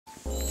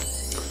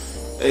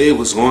Hey,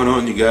 what's going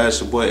on, you guys?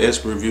 Your boy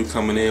EsperReview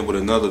coming in with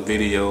another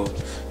video,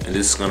 and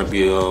this is gonna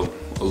be a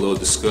little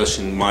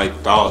discussion, my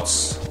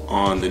thoughts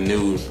on the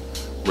new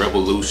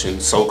revolution,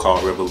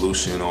 so-called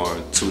revolution, or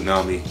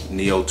Toonami,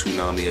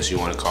 NeoToonami as you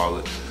want to call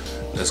it.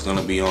 That's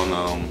gonna be on.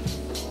 I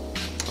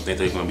think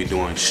they're gonna be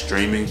doing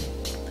streaming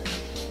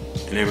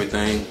and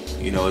everything.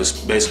 You know, it's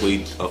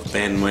basically a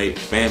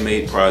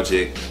fan-made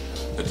project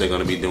that they're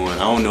gonna be doing. I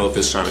don't know if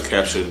it's trying to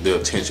capture the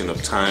attention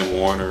of Time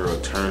Warner or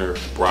Turner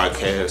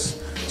Broadcast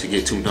to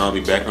get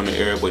Toonami back on the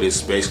air, but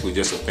it's basically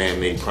just a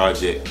fan-made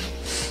project.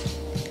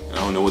 I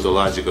don't know what the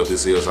logic of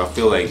this is. I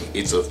feel like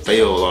it's a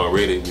fail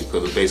already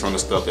because based on the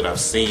stuff that I've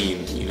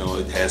seen, you know,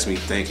 it has me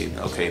thinking,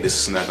 okay,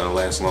 this is not gonna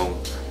last long.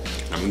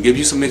 I'm gonna give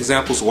you some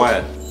examples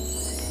why.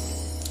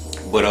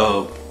 But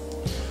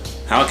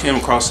how I came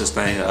across this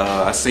thing,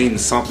 I seen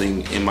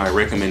something in my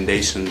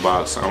recommendation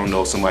box. I don't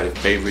know if somebody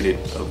favorited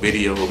a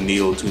video of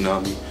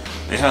NeoToonami.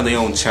 They have their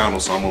own channel,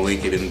 so I'm gonna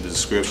link it in the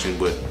description,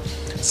 but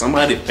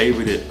somebody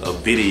favorited a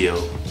video.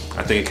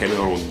 I think it came out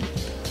on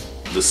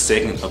the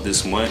 2nd of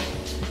this month,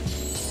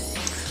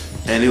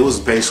 and it was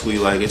basically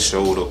like it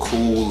showed a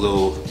cool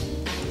little,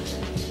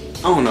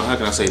 I don't know, how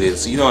can I say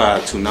this? You know how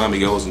Toonami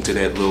goes into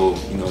that little,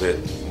 you know, that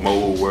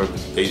mode where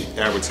they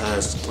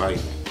advertise like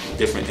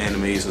different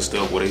animes and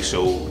stuff, where they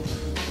show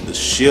the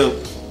ship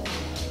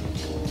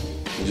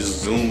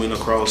just zooming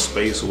across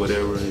space or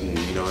whatever, and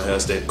you know, it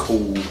has that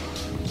cool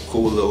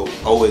little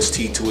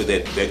OST to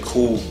it, that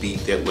cool beat,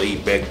 that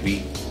laid back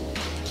beat,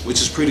 which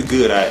is pretty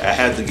good. I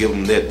had to give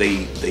them that.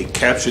 They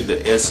captured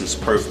the essence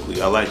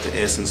perfectly. I like the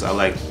essence, I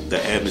like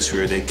the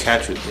atmosphere. They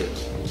captured that.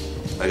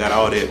 They got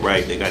all that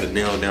right. They got it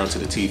nailed down to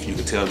the teeth. You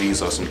can tell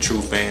these are some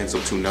true fans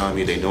of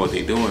Toonami. They know what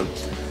they're doing.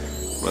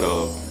 But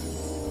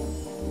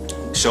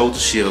showed the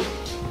ship,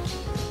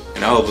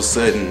 and all of a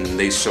sudden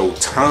they showed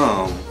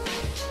Tom.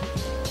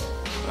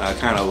 I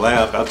kind of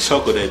laughed. I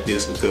chuckled at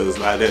this because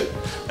like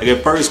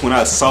at first when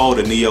I saw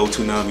the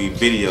NeoToonami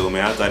video,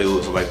 man, I thought it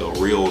was like a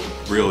real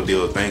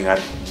deal thing. I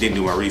didn't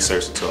do my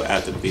research until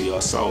after the video. I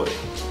saw it,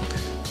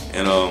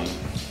 and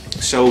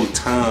showed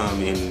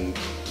Tom, and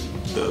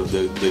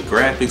the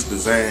graphics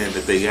design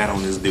that they got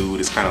on this dude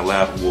is kind of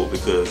laughable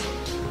because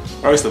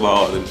first of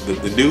all,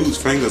 the dude's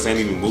fingers ain't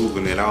even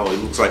moving at all. It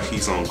looks like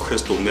he's on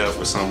crystal meth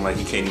or something. Like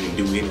he can't even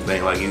do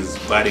anything. Like his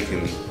body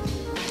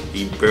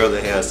he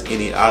barely has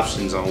any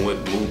options on what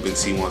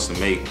movements he wants to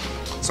make.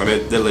 So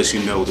that lets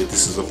you know that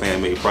this is a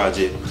fan-made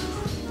project.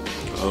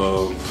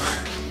 You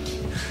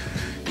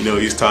know,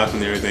 he's talking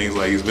and everything. He's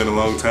like, it's been a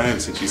long time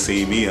since you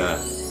seen me.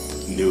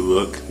 New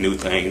look, new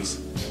things,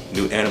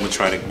 new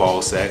animatronic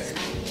ball sack.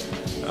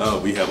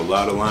 We have a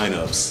lot of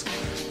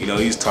lineups. You know,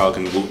 he's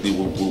talking whoop de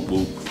whoop whoop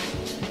whoop.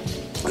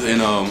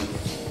 And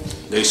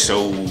they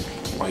showed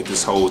like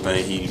this whole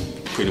thing. He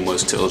pretty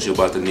much tells you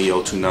about the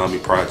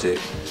NeoToonami project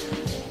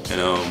and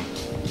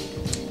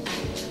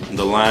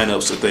the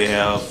lineups that they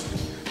have.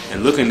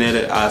 And looking at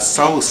it, I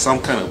saw some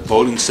kind of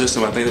voting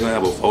system. I think they're gonna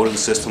have a voting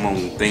system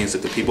on things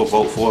that the people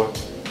vote for.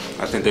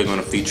 I think they're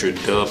gonna feature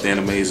dubbed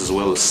animes as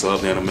well as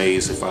subbed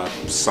animes. If I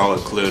saw it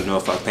clear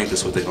enough, I think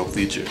that's what they're gonna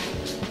feature,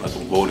 like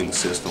a voting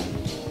system.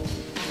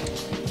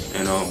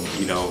 And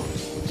you know,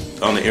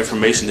 on the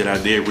information that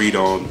I did read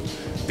on,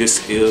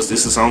 this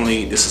is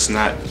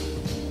not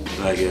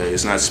like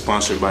it's not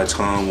sponsored by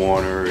Time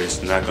Warner.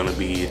 It's not gonna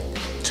be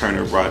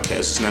Turner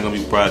Broadcast. It's not gonna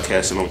be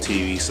broadcasted on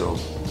TV. So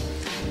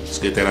let's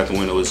get that out the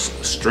window. It's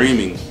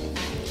streaming.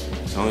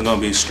 It's only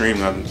gonna be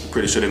streaming. I'm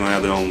pretty sure they're gonna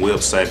have their own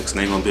website because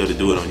they ain't gonna be able to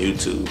do it on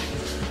YouTube.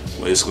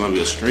 But it's gonna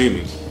be a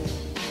streaming.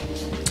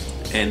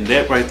 And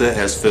that right there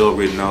has failed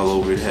written all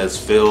over it. Has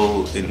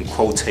failed in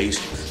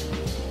quotations.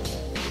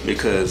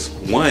 Because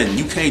one,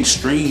 you can't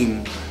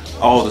stream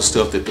all the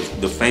stuff that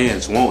the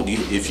fans want.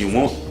 If you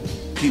want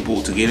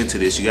people to get into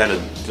this, you gotta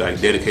like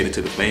dedicate it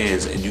to the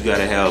fans, and you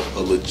gotta have a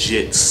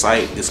legit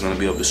site that's gonna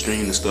be able to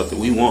stream the stuff that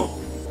we want.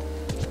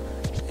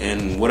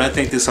 And what I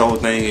think this whole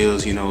thing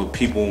is, you know,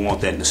 people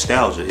want that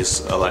nostalgia.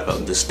 It's like a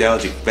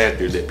nostalgic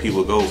factor that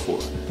people go for.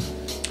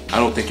 I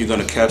don't think you're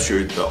gonna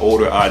capture the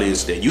older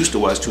audience that used to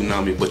watch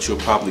Toonami, but you'll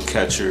probably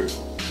capture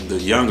the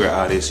younger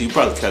audience. You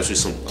probably capture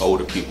some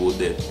older people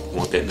that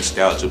want that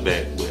nostalgia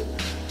back, but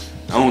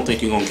I don't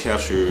think you're gonna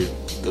capture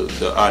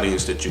the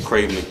audience that you're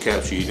craving to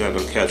capture. You're not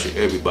gonna capture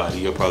everybody.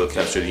 You'll probably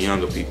capture the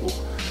younger people.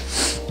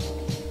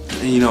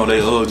 And you know,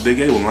 they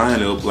gave a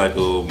lineup like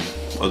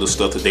of the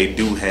stuff that they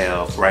do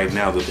have right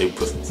now that they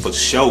put for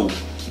show,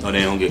 or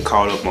they don't get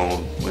caught up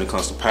on when it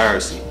comes to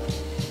piracy.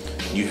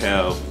 You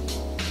have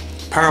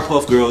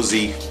Powerpuff Girls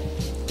Z,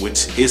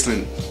 which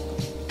isn't.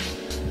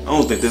 I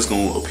don't think that's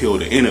gonna appeal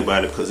to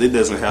anybody because it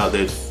doesn't have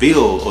that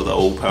feel of the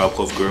old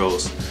Powerpuff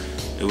Girls.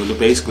 It was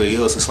basically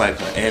it's like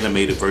an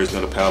animated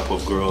version of the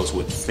Powerpuff Girls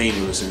with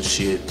fingers and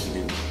shit,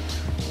 and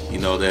you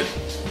know, that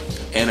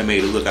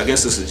animated look. I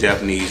guess it's a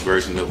Japanese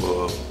version of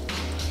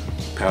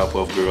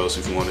Powerpuff Girls,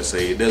 if you want to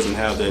say. It doesn't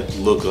have that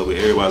look of it.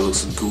 Everybody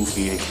looks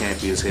goofy and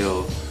campy as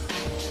hell.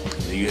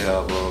 And you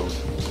have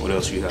what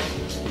else you have?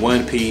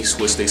 One Piece,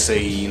 which they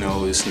say, you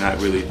know, it's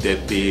not really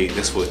that big.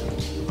 That's what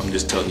I'm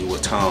just telling you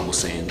what Tom was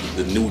saying.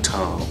 The new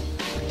Tom.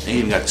 They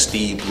even got the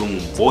Steve Bloom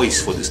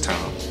voice for this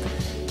Tom.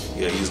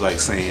 Yeah, he's like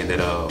saying that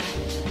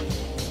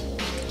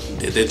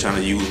they're trying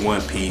to use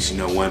One Piece. You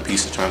know, One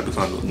Piece is trying to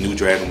become the new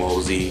Dragon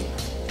Ball Z,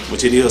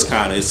 which it is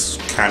kind of. It's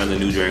kind of the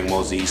new Dragon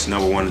Ball Z. It's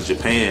 #1 in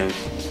Japan,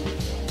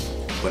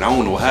 but I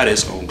don't know how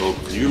that's gonna go,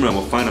 because you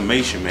remember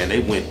Funimation, man, they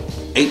went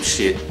ape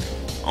shit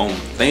on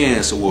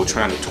fans who were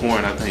trying to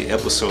torrent. I think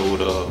episode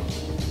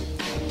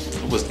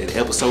what was that,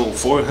 episode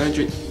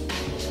 400?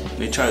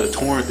 They tried to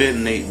torrent that,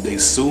 and they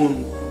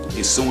suing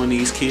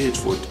these kids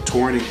for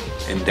torrenting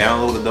and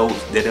downloading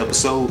that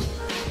episode.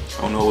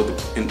 I don't know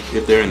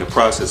if they're in the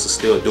process of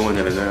still doing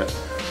it or not.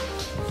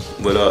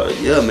 But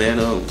yeah, man,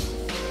 I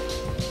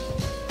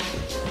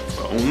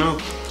don't know.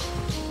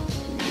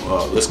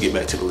 Let's get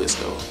back to the list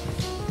though.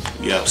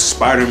 You have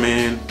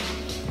Spider-Man,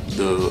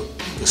 the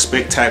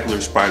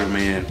Spectacular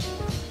Spider-Man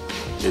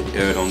that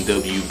aired on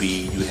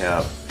WB. You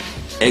have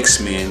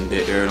X-Men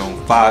that aired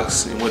on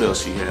Fox, and what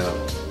else you have?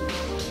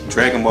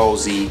 Dragon Ball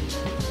Z,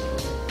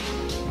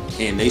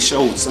 and they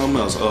showed something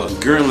else.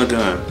 Gurren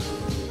Lagann.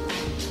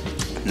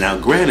 Now,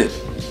 granted,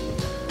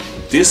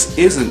 this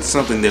isn't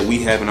something that we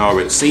haven't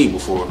already seen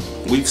before.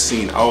 We've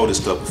seen all this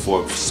stuff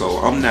before, so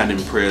I'm not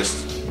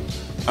impressed.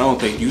 I don't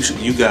think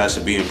you guys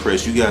should be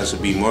impressed. You guys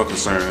should be more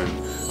concerned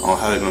on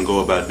how they're gonna go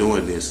about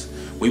doing this.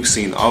 We've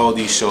seen all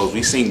these shows.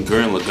 We've seen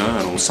Gurren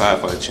Lagann on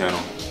Sci-Fi Channel.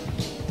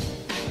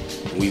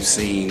 We've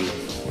seen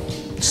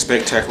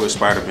Spectacular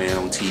Spider-Man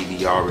on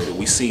TV already.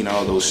 We've seen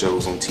all those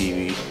shows on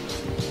TV.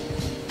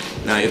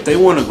 Now, if they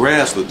want to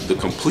grasp the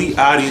complete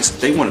audience,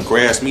 they want to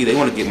grasp me, they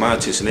want to get my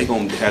attention, they're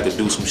going to have to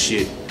do some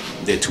shit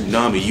that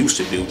Toonami used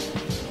to do.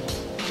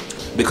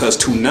 Because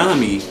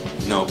Toonami,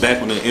 you know, back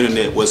when the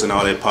internet wasn't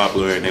all that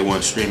popular and they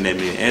weren't streaming that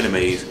many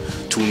animes,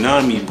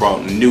 Toonami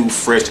brought new,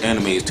 fresh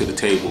animes to the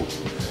table.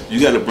 You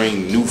got to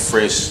bring new,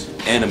 fresh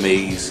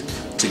animes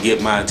to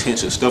get my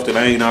attention. Stuff that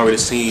I ain't already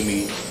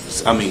seen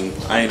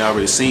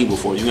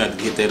before. You got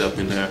to get that up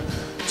in there,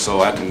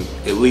 so I can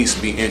at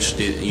least be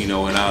interested, you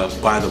know, and I'll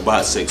buy the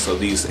box sets of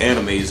these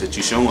animes that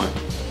you're showing.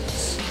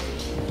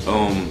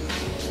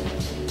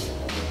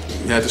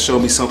 You have to show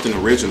me something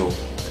original.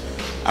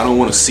 I don't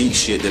want to see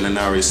shit that I've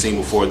already seen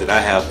before that I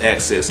have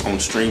access on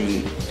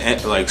streaming,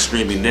 like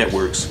streaming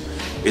networks.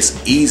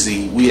 It's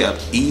easy. We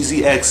have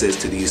easy access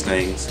to these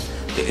things.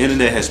 The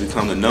internet has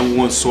become the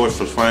 #1 source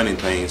for finding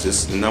things.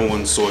 It's the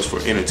 #1 source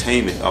for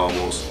entertainment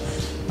almost.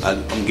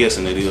 I'm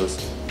guessing it is.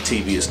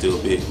 TV is still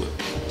big, but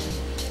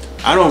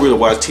I don't really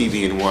watch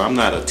TV anymore. I'm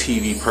not a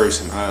TV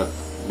person. I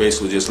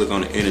basically just look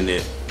on the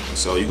internet.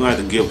 So you're gonna have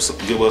to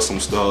give us some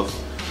stuff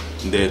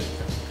that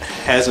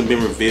hasn't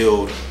been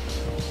revealed.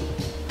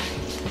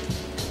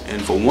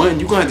 And for one,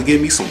 you're gonna have to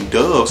give me some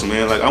dubs,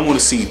 man. Like, I want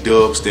to see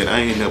dubs that I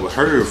ain't never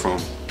heard from.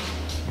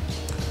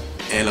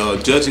 And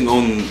judging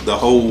on the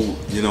whole,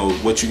 you know,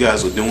 what you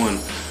guys are doing,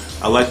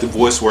 I like the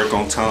voice work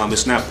on Tom.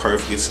 It's not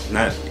perfect. It's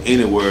not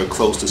anywhere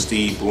close to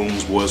Steve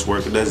Bloom's voice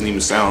work. It doesn't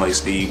even sound like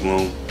Steve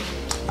Bloom.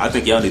 I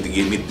think y'all need to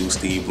get me to do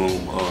Steve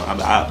Bloom.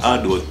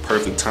 I'll do a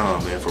perfect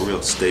Tom, man, for real,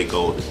 to stay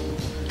golden.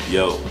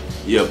 Yo,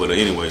 yeah, but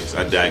anyways,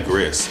 I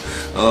digress.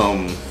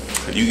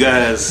 You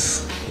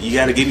guys, you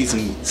gotta give me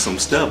some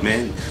stuff,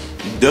 man.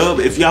 Dub,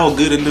 if y'all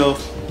good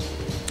enough,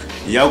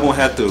 y'all gonna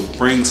have to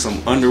bring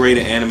some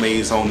underrated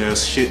animes on there,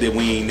 shit that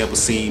we ain't never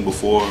seen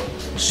before,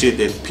 shit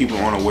that people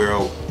aren't aware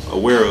of.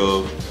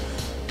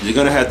 You're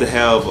gonna have,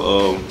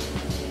 you're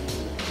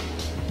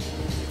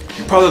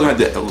probably gonna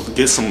have to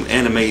get some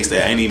animes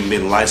that ain't even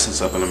been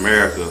licensed up in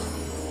America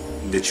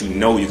that you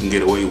know you can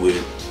get away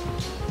with.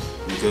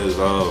 Because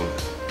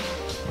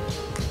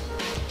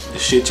the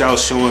shit y'all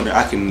showing,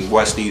 I can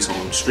watch these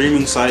on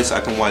streaming sites. I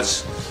can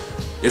watch,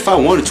 if I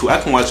wanted to, I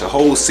can watch a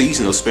whole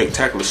season of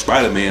Spectacular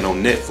Spider-Man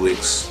on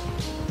Netflix.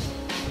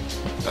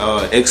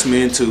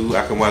 X-Men 2,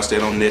 I can watch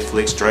that on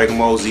Netflix. Dragon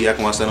Ball Z, I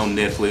can watch that on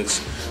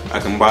Netflix. I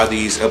can buy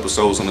these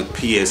episodes on the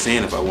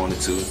PSN if I wanted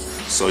to.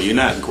 So you're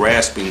not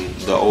grasping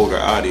the older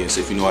audience,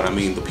 if you know what I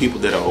mean. The people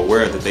that are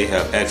aware that they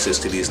have access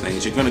to these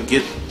things. You're gonna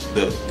get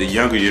the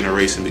younger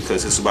generation,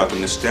 because it's about the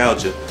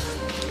nostalgia.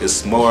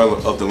 It's more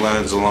of the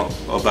lines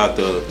about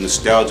the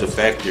nostalgia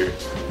factor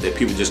that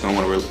people just don't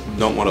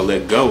want to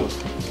let go.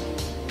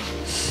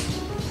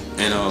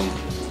 And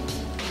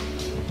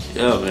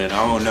yeah, man,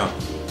 I don't know.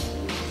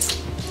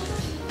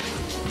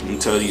 I'm gonna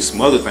tell you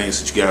some other things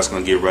that you guys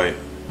gonna get right.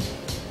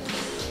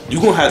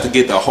 You're gonna have to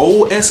get the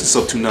whole essence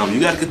of Toonami. You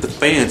gotta get the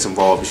fans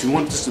involved. If you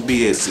want this to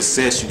be a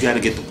success, you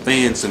gotta get the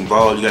fans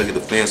involved. You gotta get the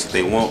fans what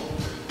they want.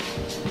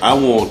 I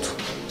want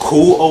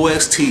cool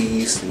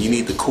OSTs. You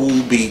need the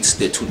cool beats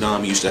that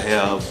Toonami used to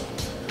have.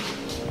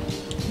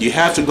 You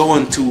have to go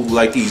into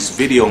like these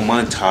video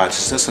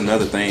montages. That's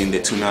another thing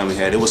that Toonami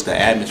had. It was the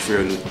atmosphere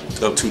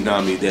of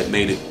Toonami that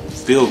made it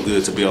feel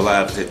good to be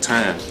alive at that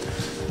time.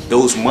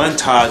 Those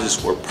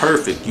montages were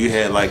perfect. You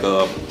had like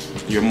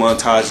your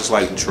montages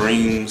like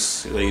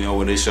Dreams, you know,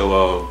 when they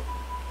show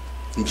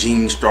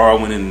Gene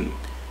Starwin and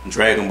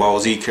Dragon Ball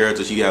Z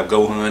characters. You have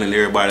Gohan and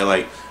everybody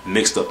like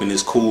mixed up in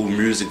this cool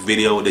music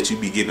video that you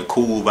be getting a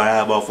cool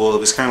vibe off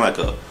of. It's kind of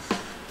like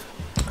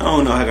I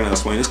don't know how can I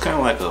explain. It's kind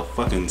of like a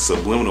fucking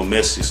subliminal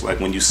message, like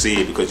when you see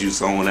it because you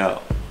zone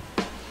out.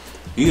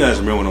 You guys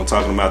remember when I'm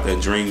talking about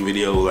that dream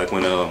video, like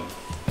when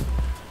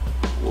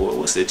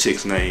what's that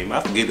chick's name? I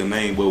forget the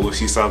name, but when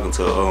she's talking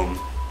to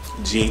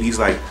Gene, he's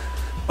like,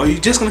 "Are you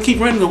just gonna keep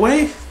running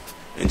away?"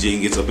 And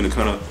Gene gets up in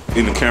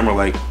the camera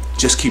like,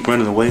 "Just keep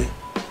running away."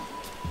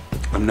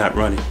 I'm not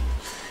running.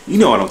 You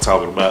know what I'm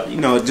talking about. You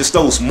know, just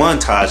those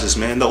montages,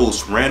 man.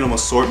 Those random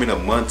assortment of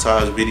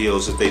montage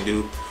videos that they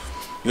do.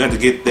 You have to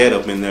get that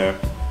up in there.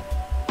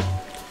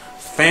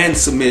 Fan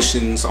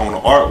submissions on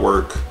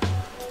artwork.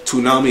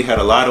 Toonami had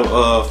a lot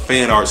of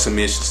fan art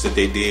submissions that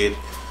they did.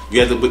 You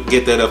have to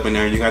get that up in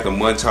there. You got the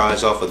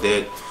montage off of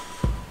that.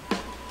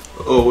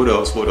 Oh, what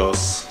else? What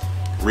else?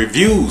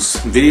 Reviews,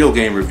 video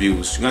game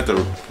reviews. You have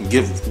to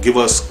give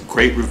us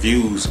great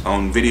reviews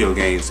on video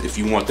games. If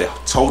you want the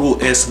total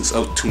essence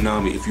of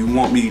Toonami, if you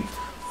want me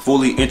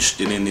fully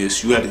interested in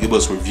this, you have to give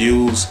us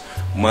reviews,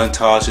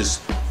 montages,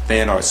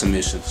 fan art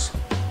submissions.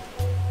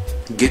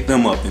 Get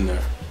them up in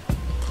there.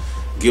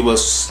 Give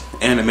us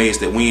animes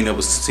that we ain't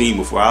never seen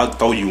before. I'll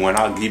throw you one.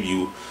 I'll give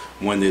you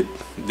one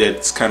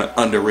that's kind of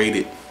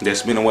underrated.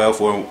 That's been around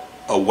for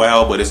a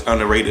while, but it's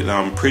underrated. And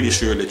I'm pretty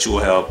sure that you will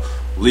have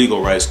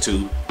legal rights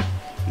to,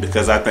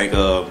 because I think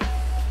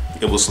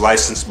it was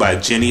licensed by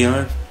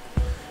Geneon,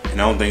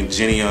 and I don't think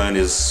Geneon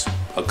is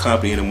a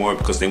company anymore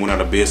because they went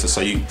out of business.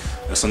 So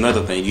that's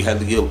another thing. You have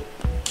to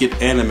get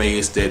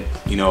animes that,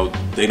 you know,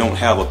 they don't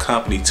have a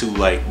company to,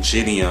 like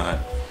Geneon.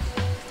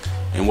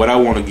 And what I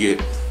want to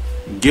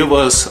give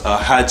us a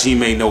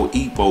Hajime no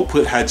Ippo.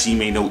 Put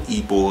Hajime no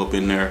Ippo up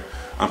in there.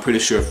 I'm pretty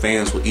sure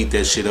fans will eat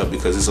that shit up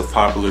because it's a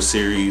popular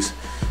series.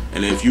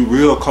 And if you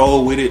real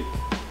cold with it,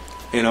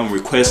 and I'm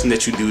requesting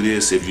that you do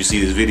this, if you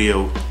see this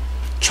video,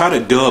 try to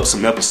dub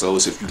some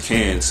episodes if you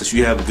can, since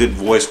you have good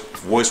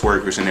voice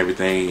workers and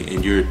everything,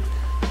 and you're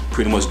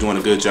pretty much doing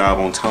a good job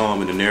on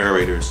Tom and the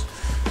narrators.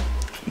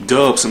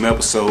 Dub some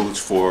episodes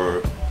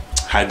for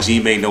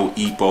Hajime no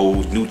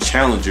Ippo, new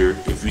challenger,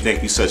 if you think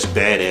he's such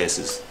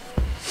badasses.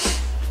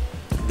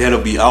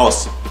 That'll be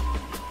awesome.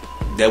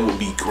 That would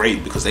be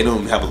great because they don't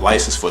even have a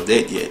license for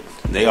that yet.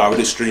 They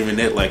already streaming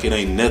that like it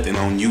ain't nothing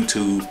on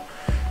YouTube.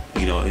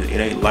 You know, it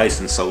ain't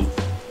licensed. So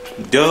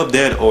dub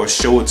that or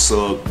show it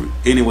sub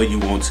any way you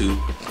want to.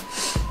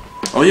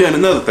 Oh yeah, and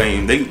another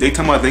thing, they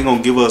talking about they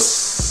gonna give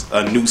us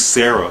a new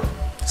Sarah.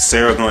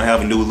 Sarah gonna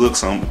have a new look,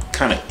 so I'm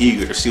kind of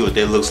eager to see what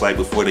that looks like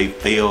before they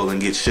fail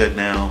and get shut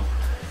down.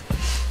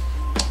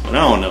 But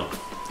I don't know.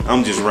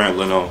 I'm just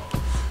rambling on.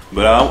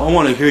 But I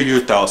want to hear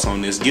your thoughts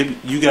on this.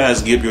 You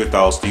guys give your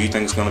thoughts. Do you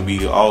think it's going to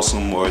be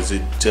awesome, or is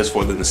it just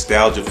for the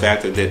nostalgia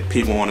factor that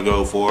people want to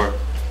go for?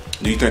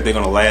 Do you think they're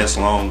going to last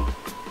long?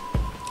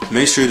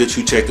 Make sure that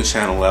you check the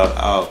channel out.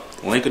 I'll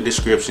link a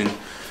description.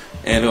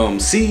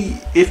 And see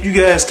if you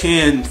guys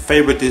can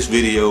favorite this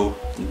video,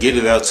 get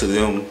it out to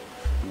them,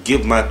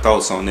 give my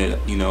thoughts on it.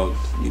 You know,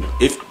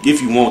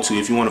 if you want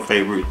to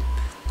favorite,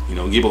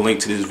 give a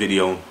link to this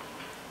video,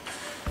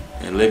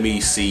 and let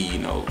me see,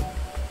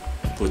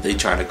 what they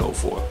trying to go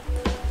for.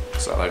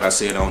 So like I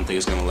said, I don't think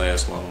it's gonna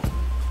last long.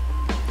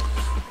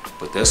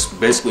 But that's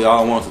basically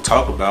all I wanted to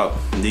talk about.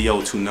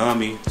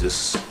 NeoToonami,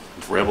 this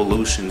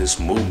revolution, this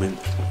movement,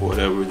 or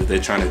whatever that they're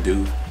trying to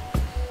do.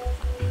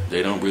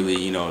 They don't really,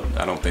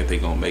 I don't think they're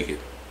gonna make it.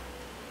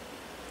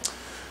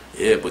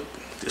 Yeah, but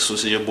this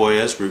was your boy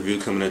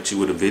EsperReview coming at you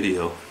with a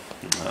video.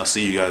 I'll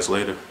see you guys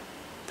later.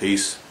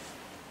 Peace.